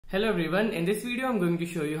Hello everyone, in this video I'm going to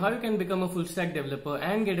show you how you can become a full stack developer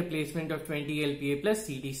and get a placement of 20 LPA plus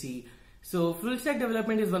CTC. So full stack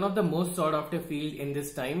development is one of the most sought after field in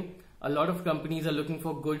this time. A lot of companies are looking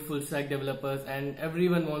for good full stack developers and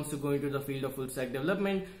everyone wants to go into the field of full stack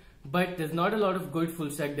development, but there's not a lot of good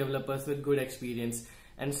full stack developers with good experience.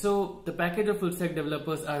 And so the package of full stack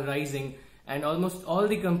developers are rising and almost all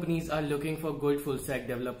the companies are looking for good full stack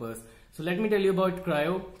developers. So let me tell you about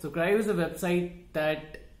Crio. So Crio is a website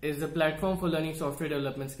that is a platform for learning software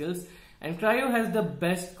development skills, and Crio has the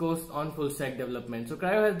best course on full stack development. So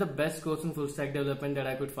Crio has the best course on full stack development that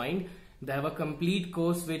I could find. They have a complete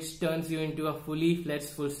course which turns you into a fully fledged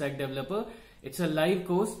full stack developer. It's a live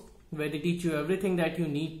course where they teach you everything that you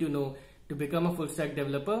need to know to become a full stack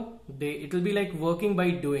developer. It will be like working by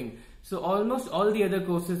doing. So almost all the other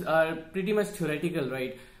courses are pretty much theoretical,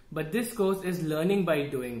 right? But this course is learning by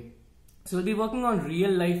doing. So we'll be working on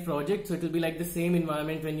real life projects. So it will be like the same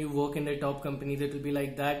environment when you work in the top companies. It will be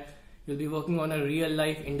like that. You'll be working on a real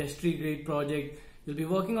life industry grade project. You'll be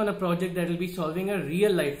working on a project that will be solving a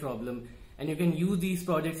real life problem. And you can use these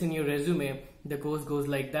projects in your resume. The course goes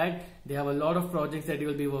like that. They have a lot of projects that you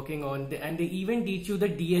will be working on, and they even teach you the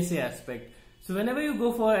DSA aspect. So whenever you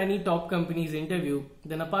go for any top company's interview,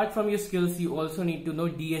 then apart from your skills, you also need to know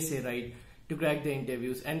DSA, right? To crack the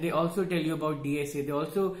interviews. And they also tell you about DSA. They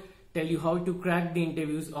also tell you how to crack the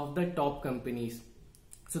interviews of the top companies.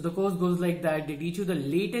 So the course goes like that. They teach you the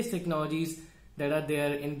latest technologies that are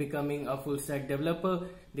there in becoming a full stack developer.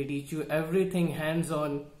 They teach you everything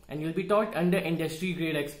hands-on, and you'll be taught under industry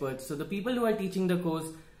grade experts. So the people who are teaching the course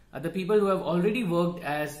are the people who have already worked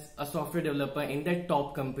as a software developer in their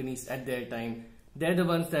top companies at their time. They're the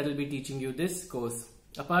ones that will be teaching you this course.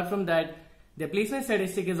 Apart from that, their placement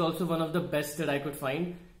statistic is also one of the best that I could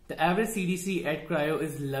find. The average CTC at Crio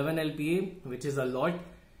is 11 LPA, which is a lot,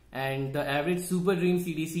 and the average Super Dream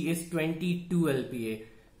CTC is 22 LPA.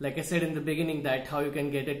 Like I said in the beginning, that how you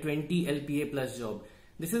can get a 20 LPA plus job.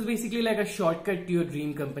 This is basically like a shortcut to your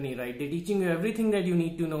dream company, right? They're teaching you everything that you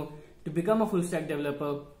need to know to become a full stack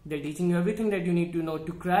developer. They're teaching you everything that you need to know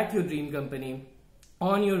to crack your dream company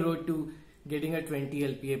on your road to getting a 20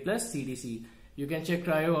 LPA plus CTC. You can check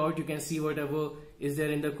Crio out. You can see whatever is there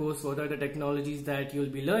in the course, what are the technologies that you'll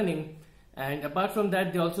be learning. And apart from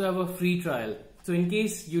that, they also have a free trial. So in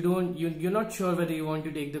case you're not sure whether you want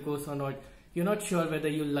to take the course or not, you're not sure whether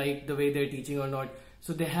you like the way they're teaching or not,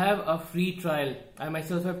 so they have a free trial. I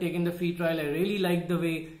myself have taken the free trial. I really like the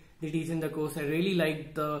way they teach in the course. I really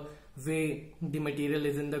like the way the material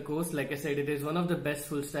is in the course. Like I said, it is one of the best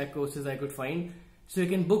full stack courses I could find. So you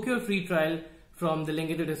can book your free trial from the link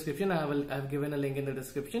in the description. I've given a link in the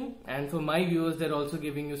description. And for my viewers, they're also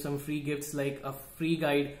giving you some free gifts like a free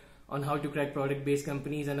guide on how to crack product-based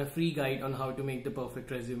companies and a free guide on how to make the perfect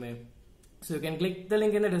resume. So you can click the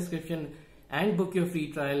link in the description and book your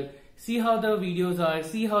free trial. See how the videos are,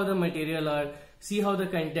 see how the material are, see how the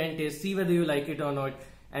content is, see whether you like it or not,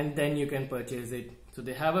 and then you can purchase it. So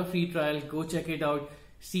they have a free trial. Go check it out.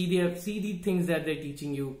 See the things that they're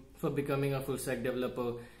teaching you for becoming a full stack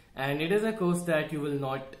developer. And it is a course that you will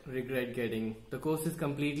not regret getting. The course is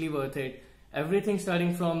completely worth it. Everything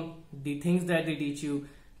starting from the things that they teach you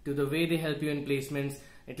to the way they help you in placements,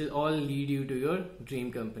 it will all lead you to your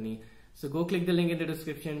dream company. So go click the link in the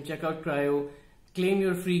description, check out Crio, claim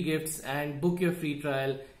your free gifts and book your free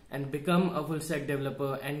trial and become a full stack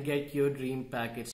developer and get your dream package.